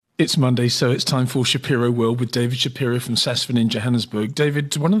It's Monday, so it's time for Shapiro World with David Shapiro from Sasfin in Johannesburg.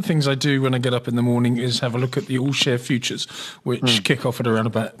 David, one of the things I do when I get up in the morning is have a look at the all-share futures, which kick off at around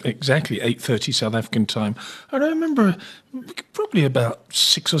about exactly 8:30 South African time. And I remember probably about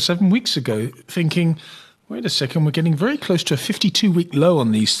 6 or 7 weeks ago thinking, wait a second, we're getting very close to a 52-week low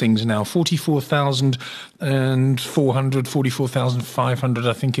on these things now, 44,400, 44,500,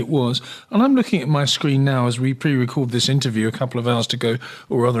 I think it was. And I'm looking at my screen now as we pre-record this interview a couple of hours to go,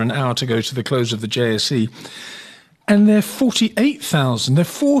 or rather an hour to go to the close of the JSE. And they're 48,000. They're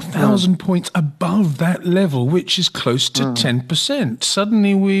 4,000 points above that level, which is close to 10%.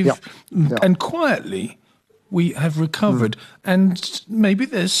 Suddenly and quietly, we have recovered, and maybe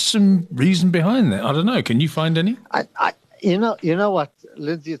there's some reason behind that. I don't know. Can you find any? You know what,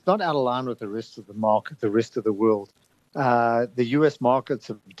 Lindsay? It's not out of line with the rest of the market, the rest of the world. The U.S. markets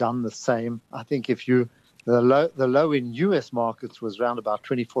have done the same. I think the low in U.S. markets was around about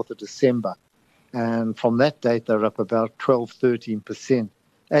 24th of December, and from that date they're up about 13%.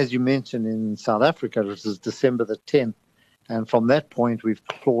 As you mentioned, in South Africa, it was December the 10th, and from that point we've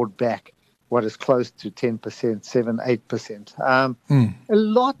clawed back what is close to 10%, 7-8%.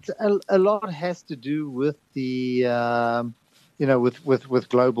 A lot has to do with the, with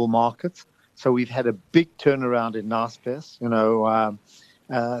global markets. So we've had a big turnaround in Naspers,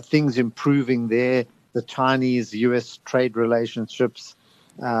 things improving there, the Chinese-US trade relationships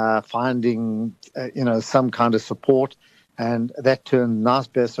finding, some kind of support, and that turned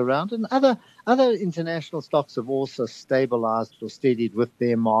Naspers around. And other international stocks have also stabilized or steadied with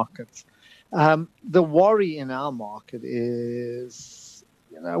their markets. The worry in our market is,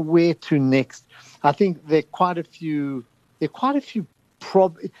 where to next? I think there are quite a few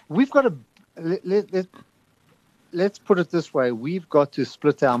we've got to, let's put it this way. We've got to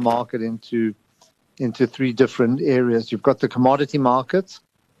split our market into three different areas. You've got the commodity markets,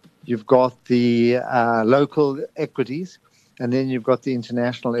 you've got the local equities, and then you've got the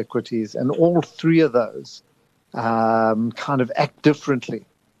international equities. And all three of those kind of act differently.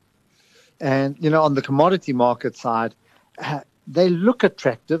 And, on the commodity market side, they look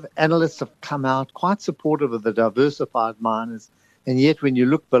attractive. Analysts have come out quite supportive of the diversified miners. And yet when you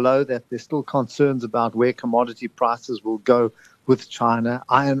look below that, there's still concerns about where commodity prices will go with China.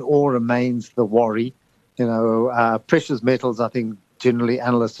 Iron ore remains the worry. Precious metals, I think generally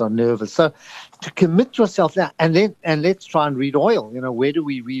analysts are nervous. So to commit yourself now, and let's try and read oil. Where do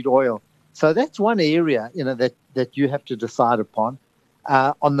we read oil? So that's one area, that you have to decide upon.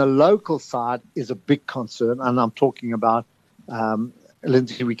 On the local side is a big concern, and I'm talking about,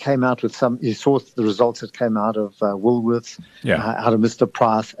 Lindsay, we came out with you saw the results that came out of Woolworths, out of Mr.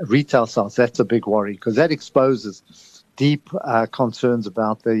 Price, retail sales. That's a big worry because that exposes deep concerns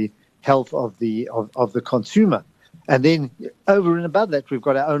about the health of the consumer. And then over and above that, we've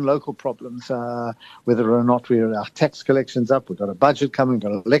got our own local problems, whether or not our tax collection's up, we've got a budget coming, we've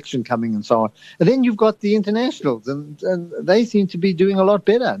got an election coming, and so on. And then you've got the internationals, and they seem to be doing a lot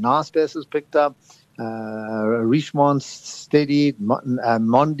better. Naspers has picked up, Richemont's steady,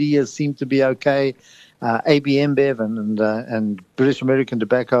 Mondi has seemed to be okay, AB InBev and British American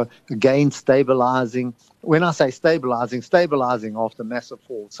Tobacco, again, stabilizing. When I say stabilizing after massive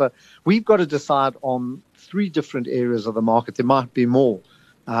fall. So we've got to decide on three different areas of the market. There might be more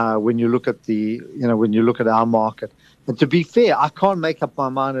when you look at our market. And to be fair, I can't make up my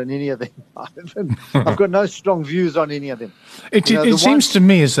mind on any of them. I've got no strong views on any of them. It seems to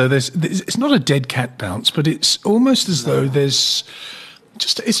me as though it's not a dead cat bounce, but it's almost as though there's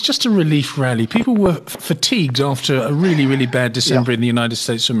it's just a relief rally. People were fatigued after a really, really bad December in the United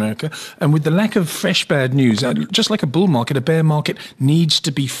States of America. And with the lack of fresh bad news, just like a bull market, a bear market needs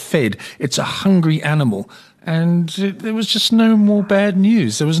to be fed. It's a hungry animal. And there was just no more bad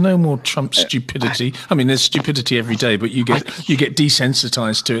news. There was no more Trump stupidity. I mean, there's stupidity every day, but you get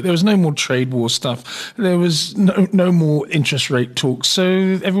desensitized to it. There was no more trade war stuff. There was no more interest rate talks.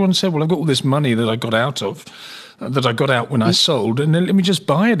 So everyone said, well, I've got all this money that I got out when I sold, and then let me just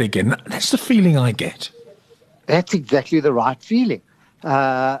buy it again. That's the feeling I get. That's exactly the right feeling.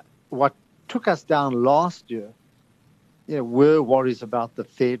 What took us down last year, were worries about the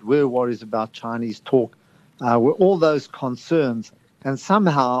Fed, were worries about Chinese talk, were all those concerns. And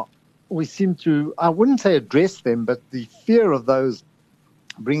somehow we seem to, I wouldn't say address them, but the fear of those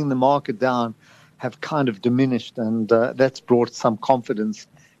bringing the market down have kind of diminished, and that's brought some confidence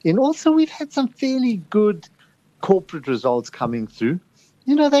in. Also, we've had some fairly good corporate results coming through.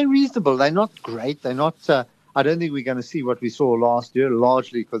 They're reasonable. They're not great. They're not, I don't think we're going to see what we saw last year,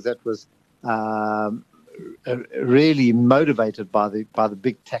 largely because that was really motivated by the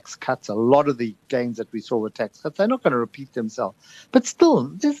big tax cuts. A lot of the gains that we saw were tax cuts. They're not going to repeat themselves, but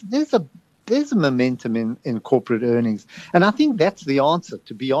still, there's a momentum in corporate earnings, and I think that's the answer.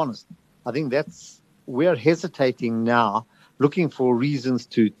 To be honest, I think we're hesitating now, looking for reasons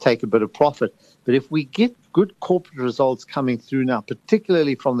to take a bit of profit. But if we get good corporate results coming through now,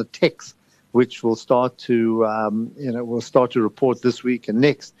 particularly from the techs, which will start to report this week and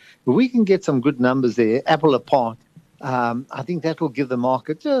next, but we can get some good numbers there, Apple apart. I think that will give the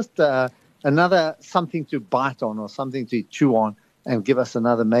market just another something to bite on or something to chew on, and give us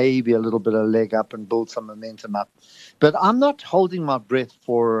maybe a little bit of leg up and build some momentum up. But I'm not holding my breath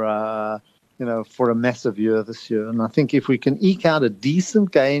for a massive year this year. And I think if we can eke out a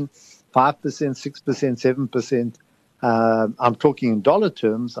decent gain, 5%, 6%, 7%, I'm talking in dollar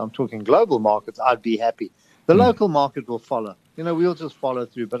terms, I'm talking global markets, I'd be happy. The local market will follow. We'll just follow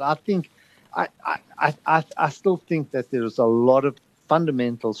through. But I think, I still think that there is a lot of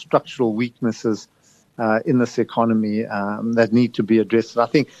fundamental structural weaknesses in this economy that need to be addressed. I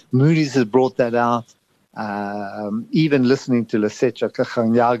think Moody's has brought that out. Even listening to Lesetja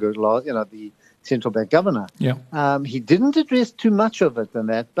Kganyago, the central bank governor, he didn't address too much of it than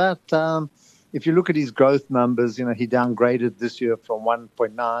that. But if you look at his growth numbers, he downgraded this year from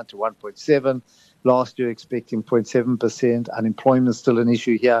 1.9 to 1.7. Last year, expecting 0.7%. Unemployment is still an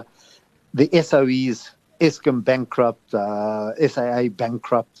issue here. The SOEs, Eskom bankrupt, SAA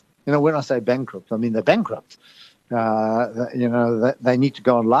bankrupt. When I say bankrupt, I mean they're bankrupt. They need to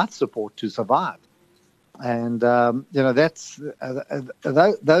go on life support to survive. And, that's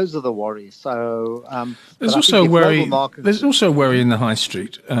those are the worries. So there's also a worry. There's also a worry in the high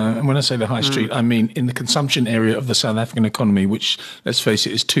street. And when I say the high street, I mean in the consumption area of the South African economy, which, let's face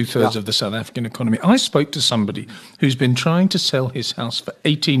it, is 2/3 of the South African economy. I spoke to somebody who's been trying to sell his house for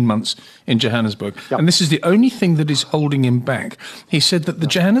 18 months in Johannesburg. And this is the only thing that is holding him back. He said that the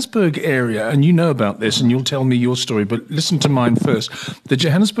Johannesburg area, and you know about this, and you'll tell me your story, but listen to mine first. The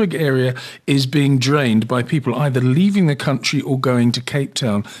Johannesburg area is being drained by people either leaving the country or going to Cape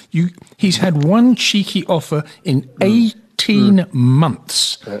Town. He's had one cheeky offer in 18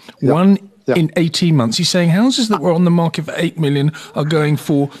 months. In 18 months. He's saying houses that were on the market for 8 million are going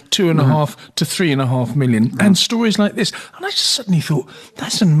for 2.5 to 3.5 million. And stories like this. And I just suddenly thought,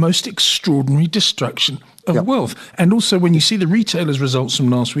 that's the most extraordinary destruction of wealth. And also when you see the retailers' results from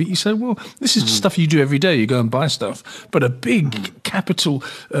last week, you say, well, this is stuff you do every day. You go and buy stuff. But a big capital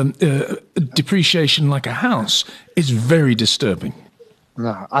depreciation like a house is very disturbing.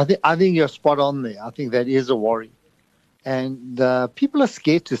 No, I think you're spot on there. I think that is a worry. And people are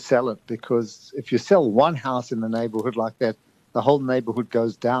scared to sell it, because if you sell one house in the neighborhood like that, the whole neighborhood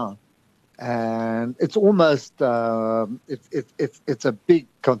goes down. And it's almost, it's a big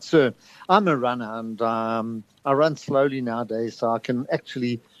concern. I'm a runner, and I run slowly nowadays, so I can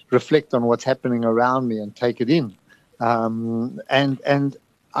actually reflect on what's happening around me and take it in. And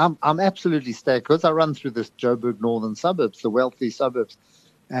I'm absolutely staggered, because I run through this Joburg northern suburbs, the wealthy suburbs.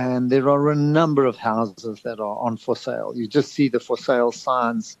 And there are a number of houses that are on for sale. You just see the for sale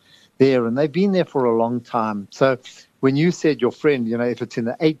signs there, and they've been there for a long time. So when you said your friend, if it's in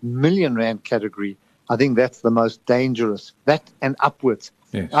the 8 million rand category, I think that's the most dangerous. That and upwards.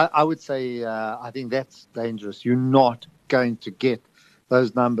 Yes. I would say I think that's dangerous. You're not going to get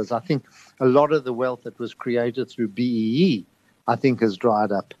those numbers. I think a lot of the wealth that was created through BEE, I think, has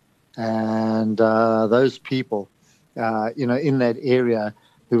dried up. And those people, in that area,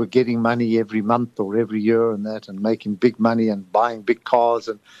 who were getting money every month or every year and making big money and buying big cars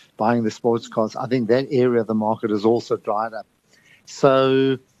and buying the sports cars, I think that area of the market has also dried up.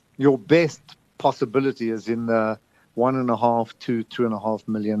 So your best possibility is in the 1.5 to 2.5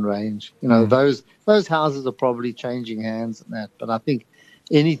 million range. Those houses are probably changing hands and that. But I think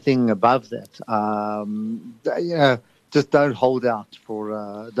anything above that, just don't hold out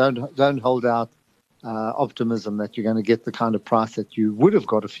for don't hold out optimism that you're going to get the kind of price that you would have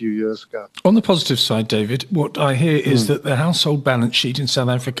got a few years ago. On the positive side, David, what I hear is that the household balance sheet in South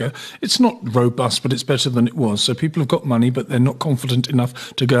Africa, it's not robust, but it's better than it was. So people have got money, but they're not confident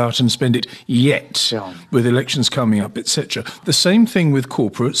enough to go out and spend it yet, with elections coming up, etc. The same thing with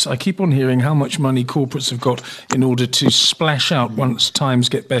corporates. I keep on hearing how much money corporates have got in order to splash out once times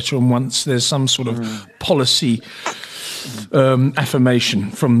get better and once there's some sort of policy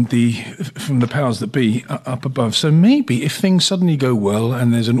affirmation from the powers that be up above. So maybe if things suddenly go well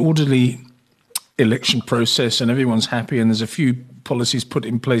and there's an orderly election process and everyone's happy and there's a few policies put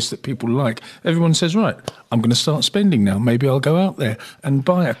in place that people like, everyone says, right, I'm going to start spending now. Maybe I'll go out there and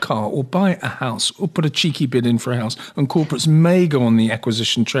buy a car or buy a house or put a cheeky bid in for a house, and corporates may go on the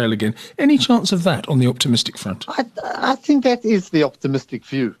acquisition trail again. Any chance of that on the optimistic front? I think that is the optimistic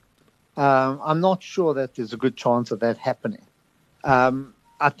view. I'm not sure that there's a good chance of that happening.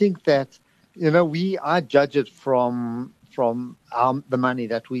 I think that, I judge it from the money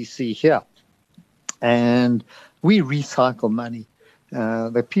that we see here. And we recycle money.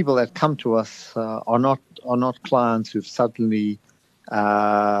 The people that come to us are not clients who've suddenly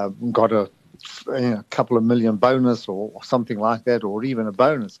got a couple of million bonus or something like that, or even a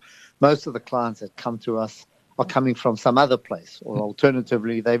bonus. Most of the clients that come to us are coming from some other place, or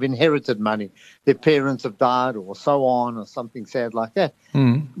alternatively, they've inherited money. Their parents have died, or so on, or something sad like that.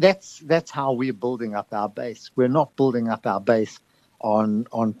 That's how we're building up our base. We're not building up our base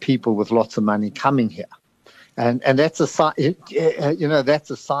on people with lots of money coming here. And that's a sign, that's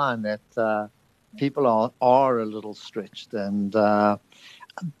a sign that people are a little stretched. And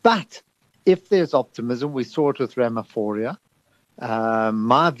but if there's optimism, we saw it with Ramaphoria.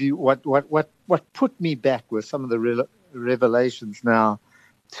 My view, what put me back was some of the revelations now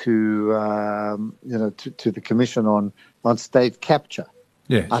to the Commission on State Capture.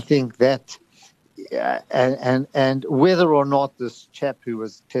 Yes. I think that. And whether or not this chap who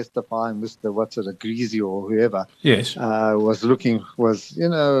was testifying, Mr. Agrizi or whoever, yes, was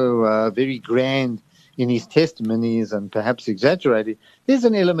very grand in his testimonies and perhaps exaggerating, there's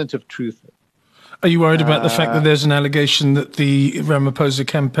an element of truth. Are you worried about the fact that there's an allegation that the Ramaphosa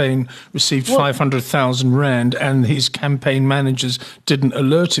campaign received 500,000 rand and his campaign managers didn't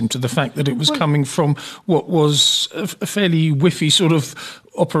alert him to the fact that it was coming from what was a fairly whiffy sort of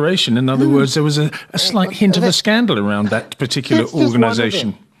operation? In other words, there was a slight hint of a scandal around that particular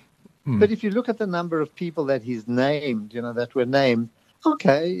organisation. But if you look at the number of people that he's named, that were named,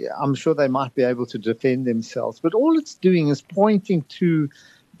 okay, I'm sure they might be able to defend themselves. But all it's doing is pointing to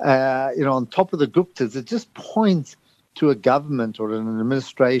on top of the Guptas, it just points to a government or an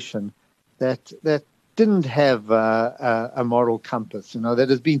administration that didn't have a moral compass, that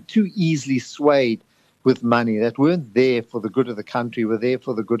has been too easily swayed with money, that weren't there for the good of the country, were there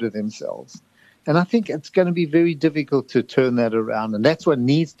for the good of themselves. And I think it's going to be very difficult to turn that around. And that's what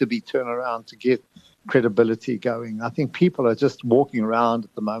needs to be turned around to get credibility going. I think people are just walking around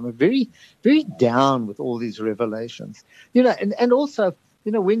at the moment very, very down with all these revelations. And also,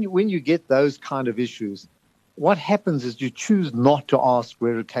 when you get those kind of issues, what happens is you choose not to ask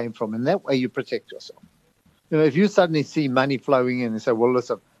where it came from, and that way you protect yourself. If you suddenly see money flowing in and say, well,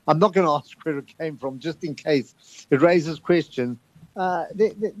 listen, I'm not going to ask where it came from just in case it raises questions,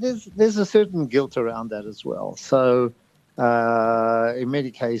 there's a certain guilt around that as well. So in many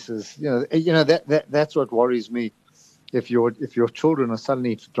cases, that's what worries me. If your children are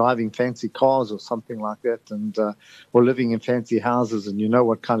suddenly driving fancy cars or something like that, and or living in fancy houses, and you know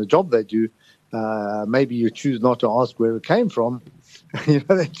what kind of job they do, maybe you choose not to ask where it came from.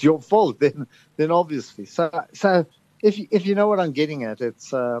 That's your fault. Then obviously. So if you know what I'm getting at,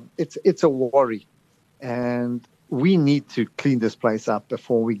 it's a worry, and we need to clean this place up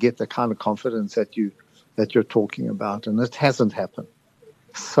before we get the kind of confidence that you're talking about, and it hasn't happened.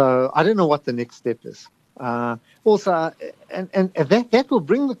 So I don't know what the next step is. Also, and that will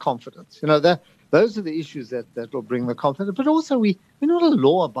bring the confidence. Those are the issues that will bring the confidence. But also, we're not a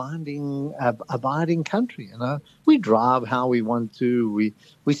law-abiding country. We drive how we want to.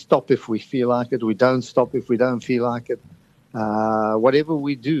 We stop if we feel like it. We don't stop if we don't feel like it. Whatever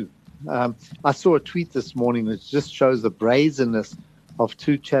we do. I saw a tweet this morning that just shows the brazenness of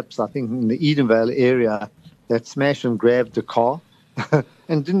two chaps, I think, in the Edenvale area that smashed and grabbed a car.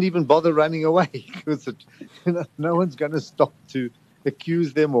 And didn't even bother running away because no one's going to stop to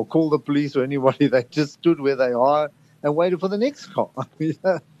accuse them or call the police or anybody. They just stood where they are and waited for the next car. And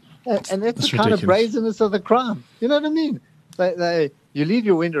that's the ridiculous. Kind of brazenness of the crime. You know what I mean? You leave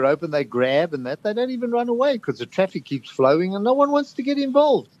your window open, they grab, and that they don't even run away because the traffic keeps flowing and no one wants to get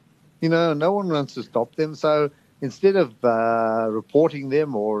involved. No one wants to stop them. So instead of reporting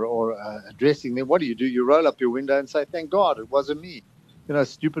them or addressing them, what do? You roll up your window and say, thank God it wasn't me.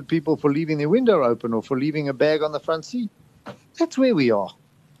 Stupid people for leaving their window open or for leaving a bag on the front seat. That's where we are.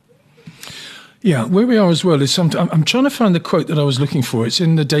 Yeah, where we are as well is something. I'm trying to find the quote that I was looking for. It's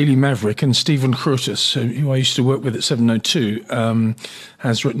in the Daily Maverick, and Stephen Curtis, who I used to work with at 702,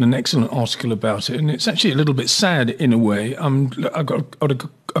 has written an excellent article about it. And it's actually a little bit sad in a way. I've got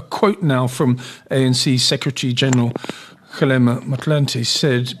a quote now from ANC Secretary General Kgalema Motlanthe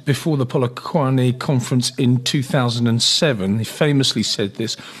said before the Polokwane conference in 2007, he famously said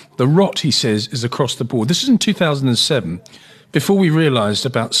this, the rot, he says, is across the board. This is in 2007, before we realised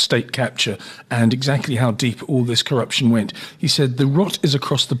about state capture and exactly how deep all this corruption went. He said the rot is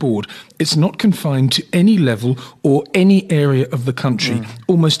across the board. It's not confined to any level or any area of the country.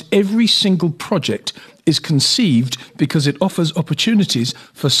 Almost every single project is conceived because it offers opportunities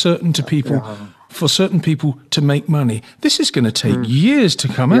for certain people to make money. This is going to take years to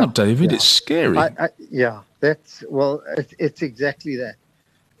come out, David. It's scary. It's exactly that.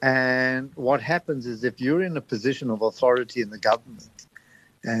 And what happens is if you're in a position of authority in the government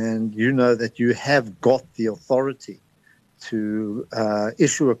and you know that you have got the authority to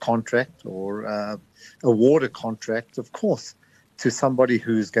issue a contract or award a contract, of course, to somebody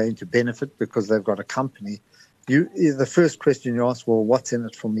who's going to benefit because they've got a company, the first question you ask, well, what's in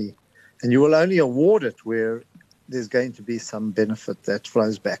it for me? And you will only award it where there's going to be some benefit that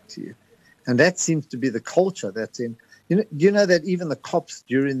flows back to you. And that seems to be the culture that's in. You know that even the cops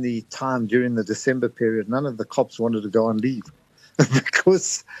during the December period, none of the cops wanted to go on leave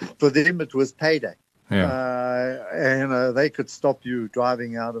because for them it was payday. They could stop you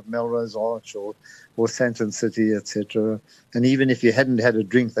driving out of Melrose Arch or Sandton City, etc. And even if you hadn't had a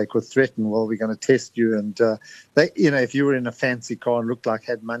drink, they could threaten, well, we're going to test you. And if you were in a fancy car and looked like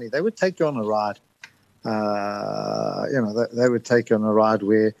had money, they would take you on a ride. They would take you on a ride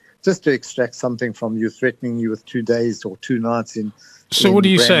where just to extract something from you, threatening you with 2 days or 2 nights in. So what are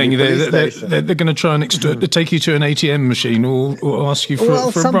you saying? They're going to try and take you to an ATM machine or ask you for a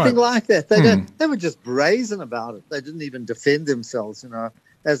bribe? Something like that. They were just brazen about it. They didn't even defend themselves.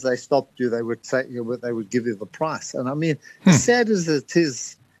 As they stopped you, they would say they would give you the price. And I mean, as sad as it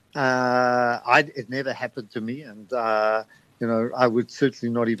is, it never happened to me, and I would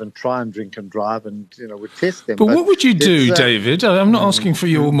certainly not even try and drink and drive and, would test them. But what would you do, David? I'm not asking for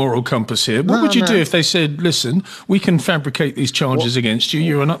your moral compass here. What would you do if they said, listen, we can fabricate these charges against you.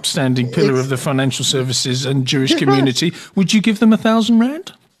 You're an upstanding pillar of the financial services and Jewish community. Right. Would you give them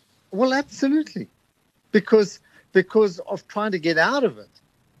R1,000? Well, absolutely. Because of trying to get out of it.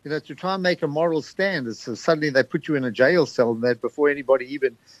 To try and make a moral stand. So suddenly they put you in a jail cell and that before anybody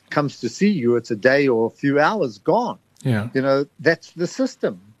even comes to see you, it's a day or a few hours gone. Yeah. That's the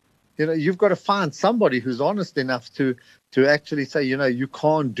system. You've got to find somebody who's honest enough to actually say, you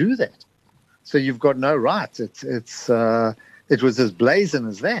can't do that. So you've got no rights. It was as blazing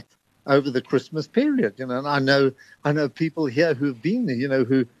as that over the Christmas period. And I know people here who've been there,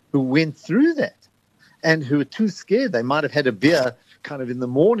 who went through that and who were too scared. They might have had a beer kind of in the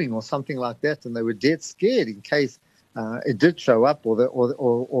morning or something like that, and they were dead scared in case it did show up or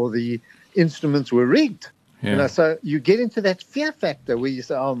the instruments were rigged. Yeah. So you get into that fear factor where you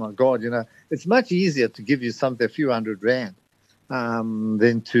say, oh, my God, it's much easier to give you something, a few $100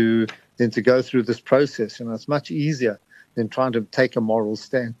 than to go through this process. It's much easier than trying to take a moral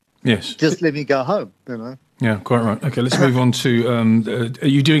stand. Yes. Just let me go home, Yeah, quite right. Okay, let's move on to, are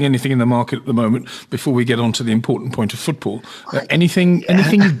you doing anything in the market at the moment before we get on to the important point of football? Anything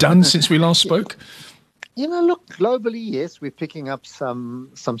you've done since we last spoke? Look, globally, yes, we're picking up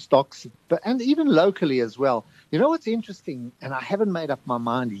some stocks, and even locally as well. What's interesting, and I haven't made up my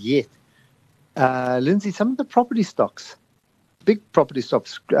mind yet, Lindsay, some of the property stocks, big property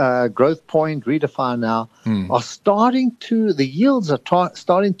stocks, Growth Point, Redefine now, are the yields are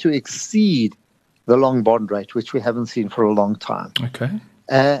starting to exceed the long bond rate, which we haven't seen for a long time. Okay.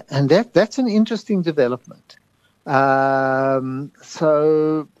 And that's an interesting development.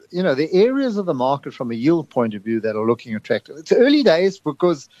 The areas of the market from a yield point of view that are looking attractive. It's early days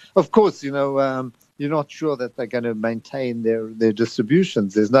because, of course, you're not sure that they're going to maintain their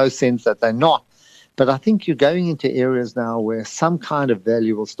distributions. There's no sense that they're not. But I think you're going into areas now where some kind of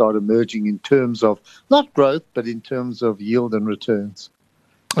value will start emerging in terms of not growth, but in terms of yield and returns.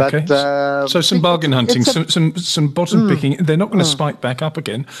 But, okay, so some bargain hunting, some bottom picking. They're not going to spike back up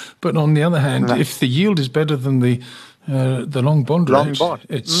again. But on the other hand, if the yield is better than the long bond rate,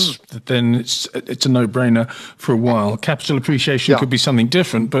 then it's a no-brainer for a while. Capital appreciation could be something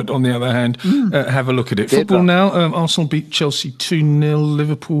different, but on the other hand, have a look at it. Football now, Arsenal beat Chelsea 2-0.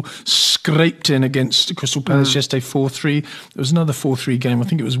 Liverpool scraped in against Crystal Palace yesterday 4-3. There was another 4-3 game. I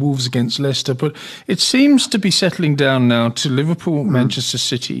think it was Wolves against Leicester, but it seems to be settling down now to Liverpool, Manchester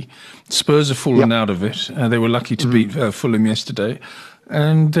City. Spurs have fallen out of it. They were lucky to beat Fulham yesterday.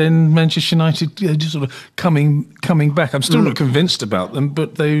 And then Manchester United just sort of coming back. I'm still not convinced about them,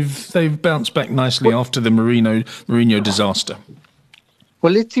 but they've bounced back nicely after the Mourinho disaster.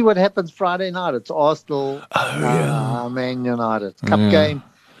 Well, let's see what happens Friday night. It's Arsenal, Man United. Cup game.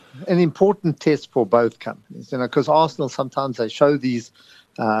 an important test for both companies, because Arsenal sometimes they show these,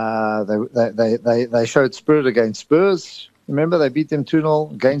 they showed spirit against Spurs. Remember, they beat them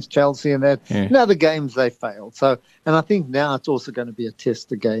 2-0 against Chelsea and that. Yeah. In other games, they failed. So, and I think now it's also going to be a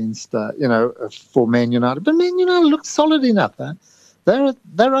test against, for Man United. But Man United looks solid enough. Huh?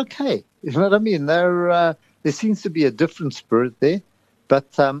 They're okay. You know what I mean? There seems to be a different spirit there. But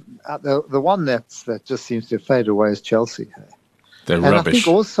the one that just seems to fade away is Chelsea. Hey? They're and rubbish. I think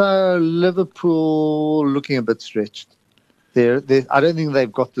also Liverpool looking a bit stretched. I don't think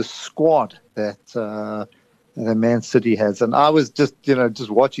they've got the squad that the Man City has. And I was just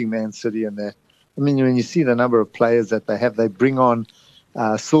watching Man City and that. I mean, when you see the number of players that they have, they bring on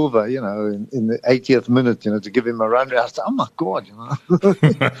Silva, in the 80th minute, to give him a run. I said, oh my God,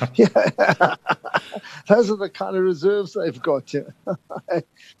 yeah. Those are the kind of reserves they've got.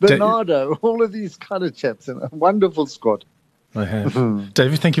 Bernardo, all of these kind of chaps, wonderful squad. I have.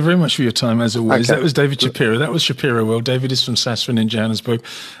 David, thank you very much for your time, as always. Okay. That was David Shapiro. That was Shapiro World. David is from Sasfin in Johannesburg,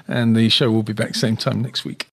 and the show will be back same time next week.